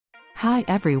Hi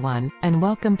everyone, and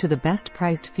welcome to the Best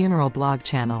Priced Funeral blog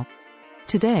channel.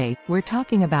 Today, we're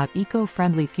talking about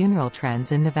eco-friendly funeral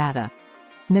trends in Nevada.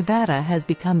 Nevada has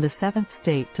become the 7th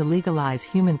state to legalize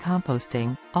human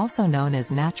composting, also known as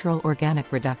natural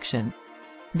organic reduction.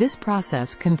 This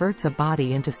process converts a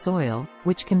body into soil,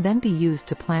 which can then be used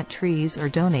to plant trees or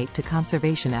donate to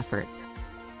conservation efforts.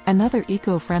 Another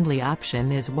eco-friendly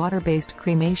option is water-based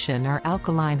cremation or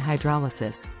alkaline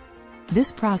hydrolysis. This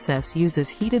process uses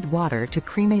heated water to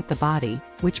cremate the body,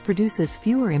 which produces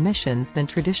fewer emissions than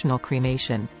traditional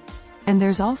cremation. And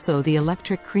there's also the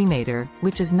electric cremator,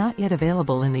 which is not yet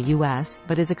available in the US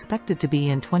but is expected to be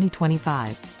in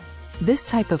 2025. This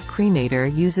type of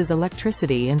cremator uses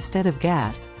electricity instead of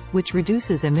gas, which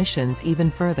reduces emissions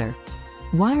even further.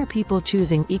 Why are people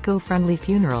choosing eco-friendly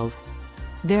funerals?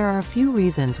 There are a few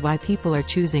reasons why people are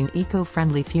choosing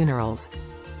eco-friendly funerals.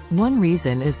 One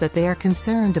reason is that they are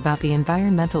concerned about the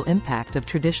environmental impact of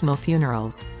traditional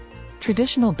funerals.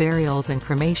 Traditional burials and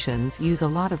cremations use a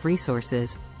lot of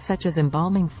resources, such as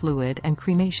embalming fluid and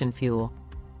cremation fuel.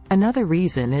 Another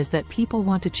reason is that people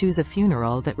want to choose a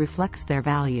funeral that reflects their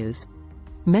values.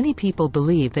 Many people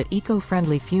believe that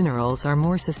eco-friendly funerals are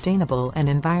more sustainable and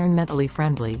environmentally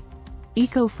friendly.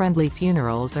 Eco-friendly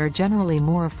funerals are generally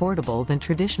more affordable than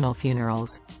traditional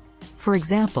funerals. For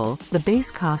example, the base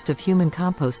cost of human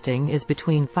composting is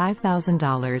between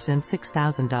 $5,000 and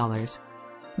 $6,000.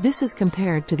 This is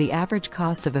compared to the average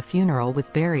cost of a funeral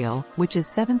with burial, which is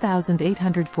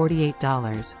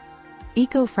 $7,848.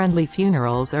 Eco-friendly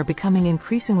funerals are becoming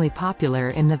increasingly popular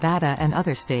in Nevada and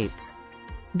other states.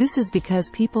 This is because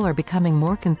people are becoming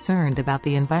more concerned about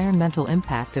the environmental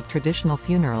impact of traditional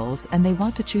funerals and they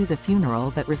want to choose a funeral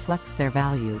that reflects their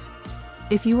values.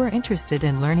 If you are interested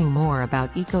in learning more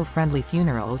about eco-friendly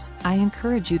funerals, I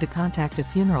encourage you to contact a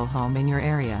funeral home in your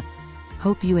area.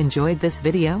 Hope you enjoyed this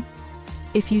video.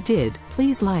 If you did,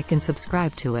 please like and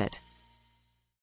subscribe to it.